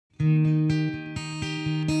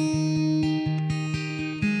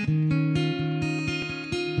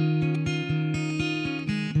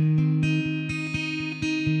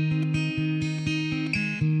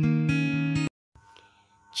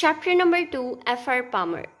Chapter number 2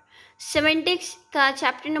 F.R.PALMER Sementics का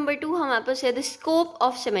chapter number 2 हमारे पास है the scope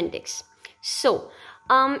of semantics. So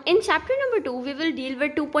in chapter number 2 we will deal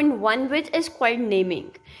with 2.1 which is called naming.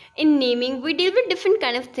 In naming we deal with different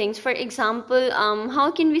kind of things. For example, how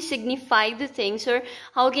can we signify the things, or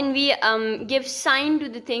how can we give sign to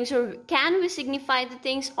the things, or can we signify the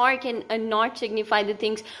things or can not signify the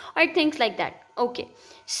things, or things like that. Okay,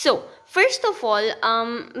 so first of all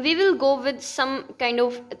we will go with some kind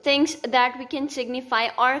of things that we can signify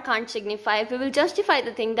or can't signify. We will justify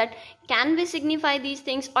the thing that can we signify these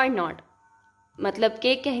things or not. मतलब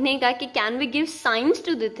के कहने का कि can we give science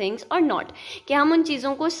to the things और not, कि हम उन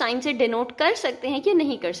चीज़ों को साइन से डिनोट कर सकते हैं कि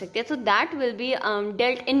नहीं कर सकते. So that will be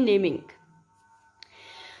dealt in naming.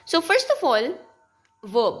 So first of all,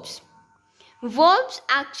 verbs. Verbs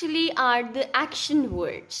actually are the action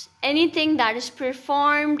words. Anything that is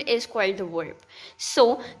performed is called the verb. So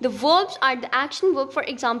the verbs are the action verb. For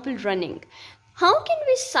example, running. How can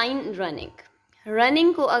we sign running?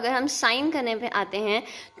 Running को अगर हम sign करने पे आते हैं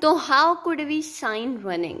तो how could we sign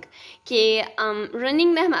running, कि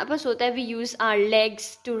running में हमारे पास होता है we use our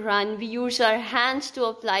legs to run, we use our hands to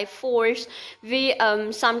apply force, we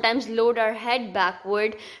sometimes load our head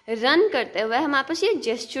backward. Run करते हुए हमारे पास ये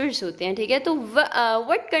जेस्चर्स होते हैं, ठीक है. तो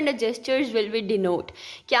what kind of gestures will we denote?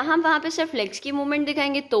 क्या हम वहाँ पे सिर्फ लेग्स की मूवमेंट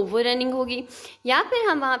दिखाएंगे तो वो रनिंग होगी, या फिर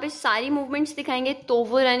हम वहाँ पे सारी मूवमेंट्स दिखाएंगे तो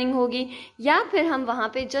वो रनिंग होगी, या फिर हम वहाँ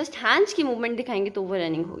पे जस्ट हैंड्स की मूवमेंट दिखाएंगे तो वो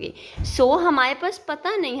रनिंग होगी. सो हमारे पास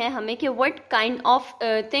पता नहीं है हमें कि what kind of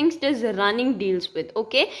things does running deals with.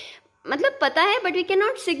 Okay, मतलब पता है but we can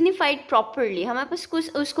not signify it properly. हमारे पास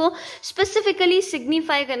कुछ उसको स्पेसिफिकली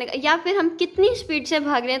सिग्निफाई करने का, या फिर हम कितनी स्पीड से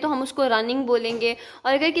भाग रहे हैं तो हम उसको रनिंग बोलेंगे,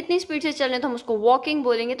 और अगर कितनी स्पीड से चल रहे हैं तो हम उसको वॉकिंग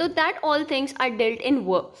बोलेंगे. तो that all things are dealt in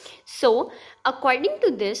verb. So according to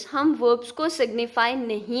this हम वर्ब्स को सिग्निफाई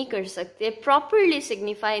नहीं कर सकते, प्रॉपरली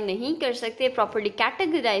सिग्निफाई नहीं कर सकते, प्रॉपरली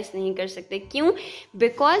कैटेगराइज नहीं कर सकते. क्यों?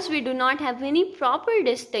 Because we do not have any proper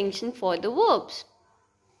distinction for the verbs.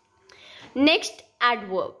 Next,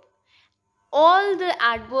 adverb. All the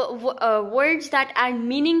words that add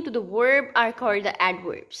meaning to the verb are called the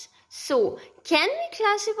adverbs. So, can we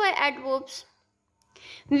classify adverbs?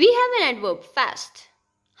 We have an adverb, fast.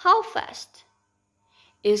 How fast?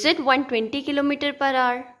 Is it 120 km per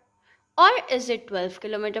hour? Or is it 12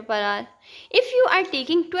 km per hour? If you are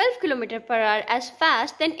taking 12 km per hour as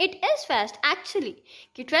fast, then it is fast actually.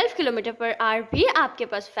 कि 12 km per hour भी आपके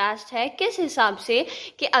पास fast है. किस हिसाब से?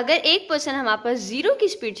 कि अगर एक पर्सन हमारे पास 0 की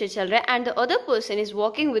स्पीड से चल रहा है and the other person is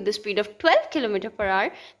walking with the speed of 12 km per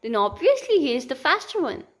hour, then obviously he is the faster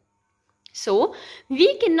one. So we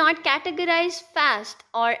cannot categorize fast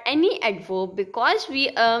or any adverb because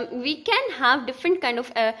we can have different kind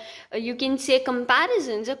of you can say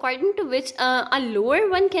comparisons according to which a lower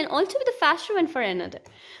one can also be the faster one for another.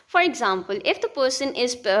 For example, if the person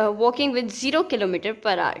is walking with 0 km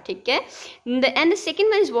per hour, ठीक है, and the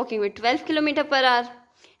second one is walking with 12 km per hour,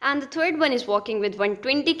 and the third one is walking with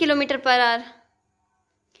 120 km per hour.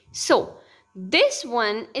 So this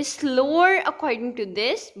one is slower according to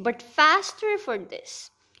this but faster for this.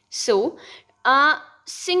 So a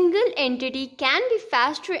single entity can be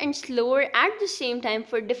faster and slower at the same time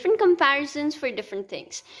for different comparisons for different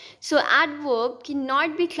things. So adverb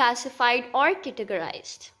cannot be classified or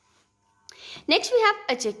categorized. Next we have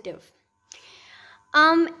adjective.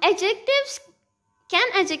 Adjectives,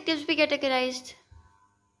 can adjectives be categorized?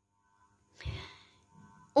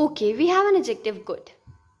 Okay, we have an adjective good.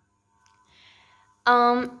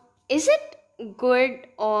 Is it good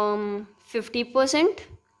 50%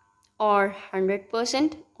 or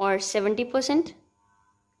 100% or 70%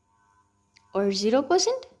 or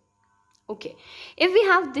 0%? Okay, if we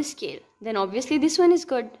have this scale, then obviously this one is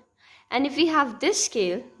good, and if we have this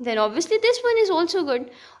scale, then obviously this one is also good,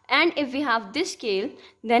 and if we have this scale,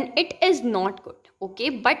 then it is not good. Okay,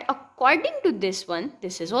 but according to this one,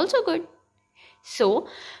 this is also good. So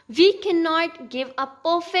we cannot give a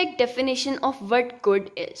perfect definition of what good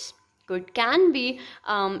is. Good can be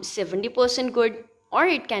 70% good, or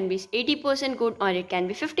it can be 80% good, or it can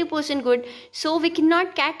be 50% good. So we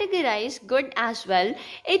cannot categorize good as well.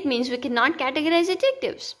 It means we cannot categorize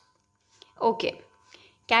adjectives. Okay,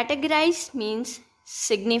 categorize means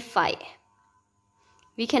signify.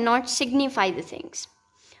 We cannot signify the things.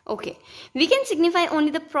 Okay, we can signify only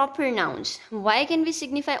the proper nouns. Why can we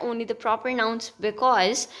signify only the proper nouns?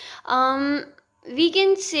 Because we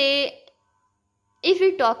can say, if we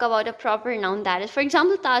talk about a proper noun, that is, for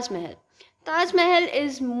example, Taj Mahal. Taj Mahal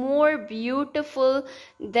is more beautiful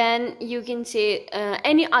than, you can say,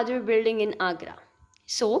 any other building in Agra.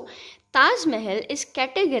 So Taj Mahal is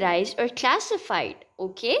categorized or classified,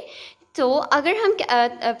 okay, तो अगर हम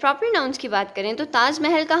proper nouns की बात करें तो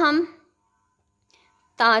ताजमहल का हम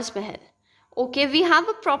Taj Mahal. Okay, we have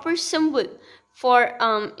a proper symbol for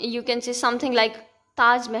you can say something like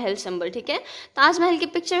Taj Mahal symbol. ठीक है, ताजमहल की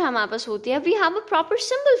पिक्चर हमारे पास होती है. We have a proper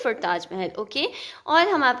symbol for Taj Mahal. Okay, और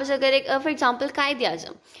हमारे पास अगर एक फॉर एग्जांपल कायद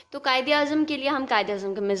आज़म, तो कायद आज़म के लिए हम कायद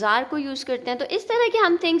आज़म के मज़ार को यूज़ करते हैं. तो इस तरह के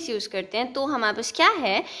हम थिंग्स यूज़ करते हैं. तो हमारे पास क्या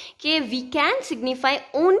है कि we can signify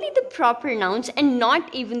only the proper nouns and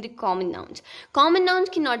not even the common nouns. Common nouns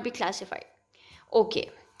can not be classified. Okay,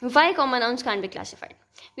 why common nouns can be classified?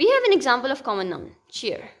 We have an example of common noun,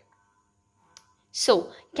 chair. So,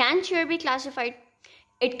 can chair be classified?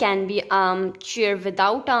 It can be chair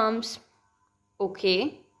without arms.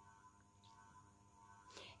 Okay.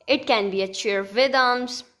 It can be a chair with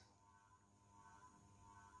arms.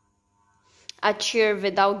 A chair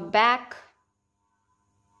without back.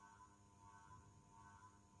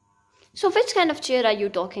 So, which kind of chair are you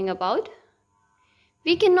talking about?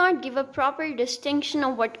 We cannot give a proper distinction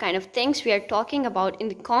of what kind of things we are talking about in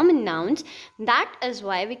the common nouns. That is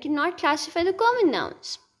why we cannot classify the common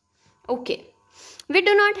nouns. Okay. We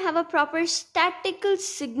do not have a proper statical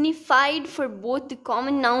signified for both the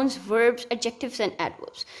common nouns, verbs, adjectives and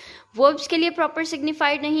adverbs. Verbs के लिए proper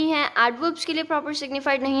signified नहीं है, adverbs के लिए proper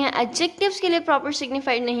signified नहीं है, adjectives के लिए proper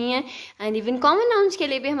signified नहीं है, and even common nouns के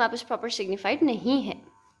लिए भी हमारे पास proper signified नहीं है.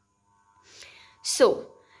 So,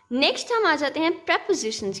 नेक्स्ट हम आ जाते हैं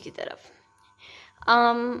prepositions की तरफ.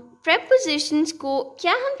 Prepositions को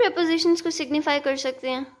क्या हम prepositions को signify कर सकते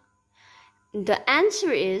हैं? The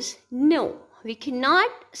answer is no. We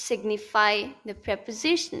cannot signify the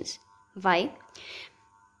prepositions. Why?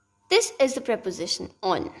 This is the preposition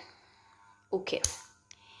on. Okay.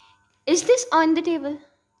 Is this on the table?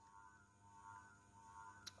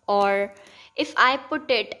 Or if I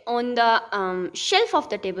put it on the shelf of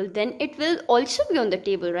the table, then it will also be on the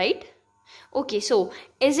table, right? Okay, so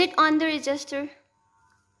is it on the register?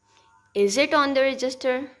 Is it on the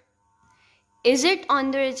register? Is it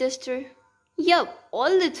on the register? Yep,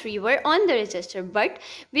 all the three were on the register, but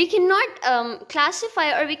we cannot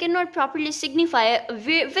classify or we cannot properly signify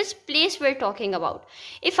which place we're talking about.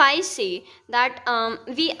 If I say that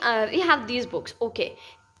we have these books, okay,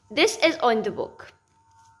 this is on the book.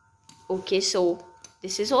 Okay, so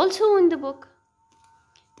this is also on the book.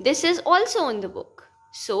 This is also on the book.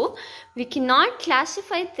 So we cannot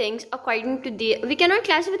classify things according to we cannot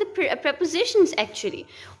classify the prepositions actually.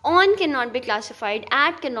 On cannot be classified,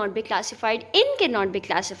 at cannot be classified, in cannot be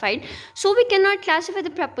classified. So we cannot classify the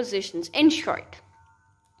prepositions in short.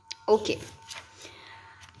 Okay.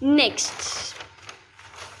 Next,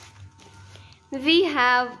 we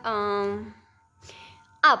have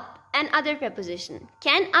up. And other preposition.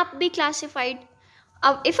 Can up be classified?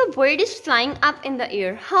 If a bird is flying up in the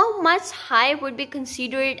air, how much high would be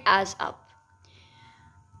considered as up?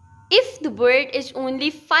 If the bird is only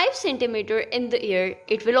 5 centimeters in the air,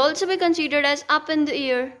 it will also be considered as up in the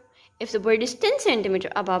air. If the bird is 10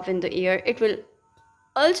 centimeters above in the air, it will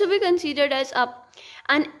also be considered as up.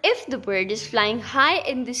 And if the bird is flying high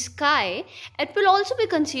in the sky, it will also be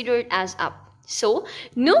considered as up. So,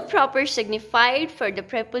 no proper signified for the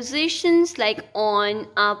prepositions like on,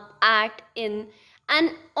 up, at, in,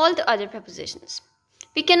 and all the other prepositions.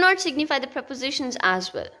 We cannot signify the prepositions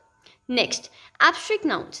as well. Next, abstract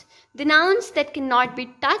nouns. The nouns that cannot be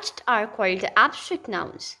touched are called the abstract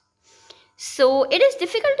nouns. So, it is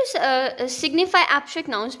difficult to signify abstract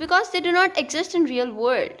nouns because they do not exist in real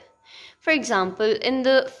world. For example, in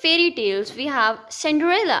the fairy tales, we have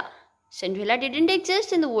Cinderella. Cinderella didn't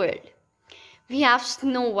exist in the world. We have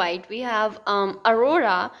Snow White, we have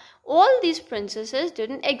Aurora. All these princesses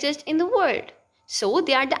didn't exist in the world. So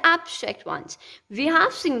they are the abstract ones. We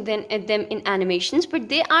have seen them in animations, but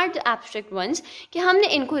they are the abstract ones कि हमने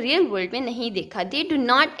इनको real world में नहीं देखा. They do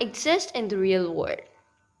not exist in the real world.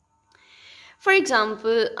 For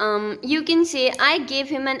example, you can say, I gave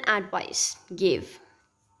him an advice. Gave.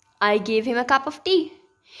 I gave him a cup of tea.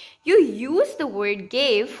 You use the word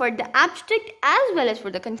gave for the abstract as well as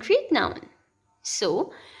for the concrete noun.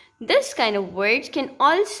 So, this kind of words can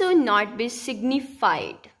also not be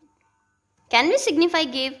signified. Can we signify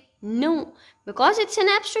gave? No, because it's an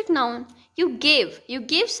abstract noun. You gave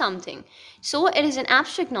something. So, it is an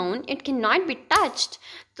abstract noun. It cannot be touched.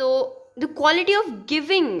 So, the quality of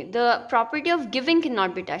giving, the property of giving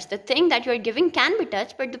cannot be touched. The thing that you are giving can be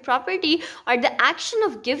touched, but the property or the action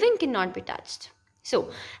of giving cannot be touched.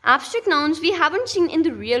 So, abstract nouns we haven't seen in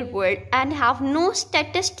the real world and have no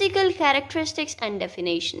statistical characteristics and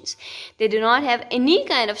definitions. They do not have any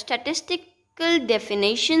kind of statistical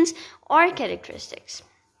definitions or characteristics.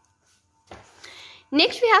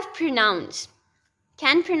 Next, we have pronouns.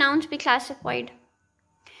 Can pronouns be classified?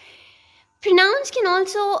 Pronouns can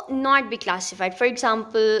also not be classified. For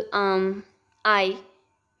example, I,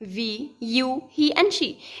 we, you, he, and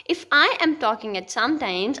she. If I am talking at some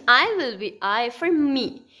times, I will be I for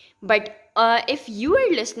me. But if you are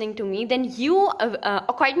listening to me, then you,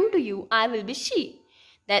 according to you, I will be she.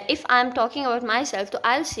 That if I am talking about myself, so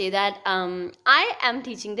I'll say that I am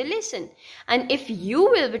teaching the lesson. And if you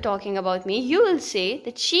will be talking about me, you will say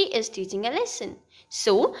that she is teaching a lesson.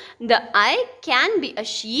 So the I can be a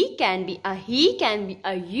she, can be a he, can be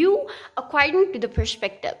a you, according to the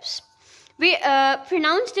perspectives.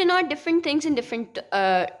 Pronouns denote different things in different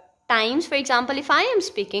times. For example, if I am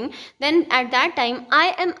speaking, then at that time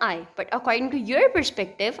I am I. But according to your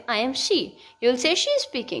perspective, I am she. You'll say she is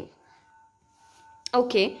speaking.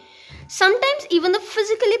 Okay. Sometimes even the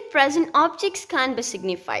physically present objects can be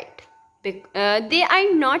signified. They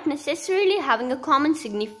are not necessarily having a common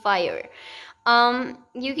signifier.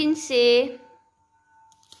 You can say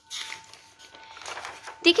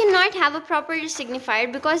they cannot have a proper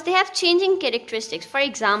signifier because they have changing characteristics. For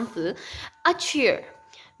example, a chair.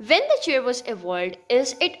 When the chair was evolved,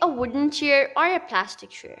 is it a wooden chair or a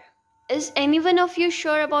plastic chair? Is anyone of you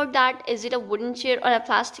sure about that? Is it a wooden chair or a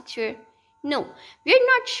plastic chair? No, we are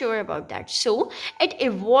not sure about that. So it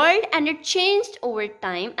evolved and it changed over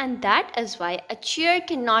time, and that is why a chair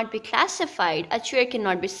cannot be classified, a chair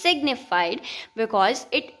cannot be signified, because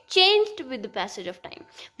it changed with the passage of time.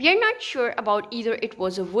 We are not sure about either it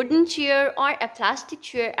was a wooden chair or a plastic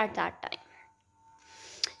chair at that time.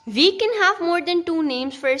 We can have more than two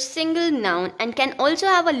names for a single noun and can also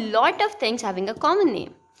have a lot of things having a common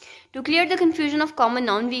name. To clear the confusion of common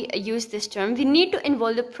noun, we use this term. We need to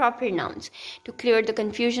involve the proper nouns. To clear the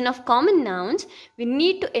confusion of common nouns, we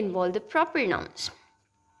need to involve the proper nouns.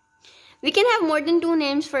 We can have more than two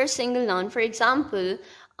names for a single noun. For example,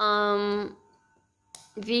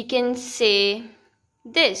 we can say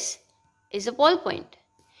this is a ballpoint.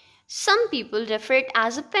 Some people refer it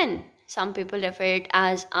as a pen. Some people refer it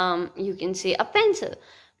as, you can say, a pencil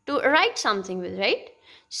to write something with, right?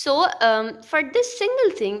 So for this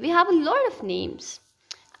single thing, we have a lot of names,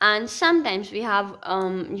 and sometimes we have,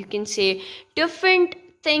 you can say, different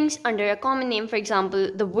things under a common name. For example,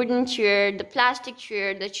 the wooden chair, the plastic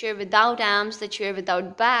chair, the chair without arms, the chair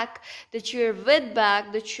without back, the chair with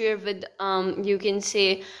back, the chair with, you can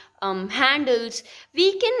say, handles.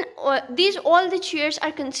 We can, all the chairs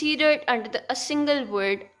are considered under a single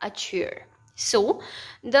word, a chair. So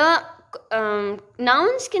the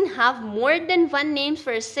nouns can have more than one name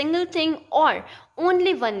for a single thing or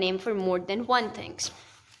only one name for more than one things.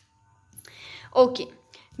 Okay,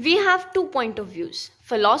 we have 2 point of views.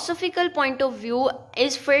 Philosophical point of view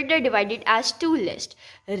is further divided as two lists,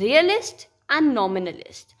 realist and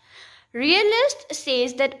nominalist. Realist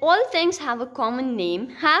says that all things have a common name,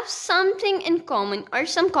 have something in common or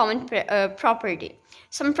some common property.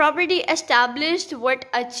 Some property established what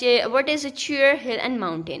is a chair, hill and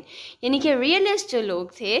mountain. यानी कि realist जो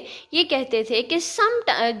लोग थे ये कहते थे कि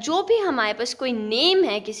जो भी हमारे पास कोई name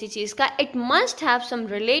है किसी चीज़ का, it must have some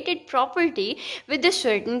related property with a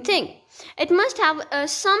certain thing. It must have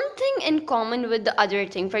something in common with the other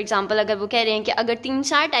thing. For example, अगर वो कह रहे हैं कि अगर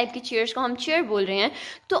 3-4 टाइप की chairs को हम chair बोल रहे हैं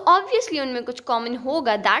तो obviously उनमें कुछ common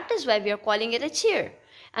होगा. That is why we are calling it a chair.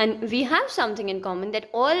 And we have something in common that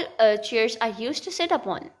all chairs are used to sit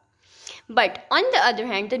upon. But on the other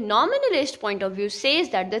hand, the nominalist point of view says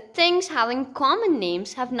that the things having common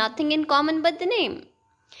names have nothing in common but the name.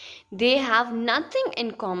 They have nothing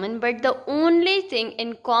in common, but the only thing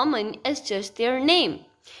in common is just their name.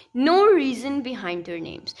 No reason behind their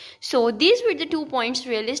names. So these were the 2 points,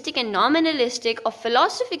 realistic and nominalistic, of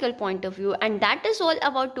philosophical point of view, and that is all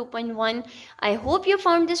about 2.1. I hope you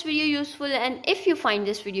found this video useful, and if you find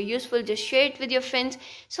this video useful, just share it with your friends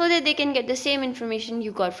so that they can get the same information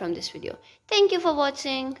you got from this video. Thank you for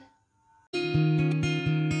watching.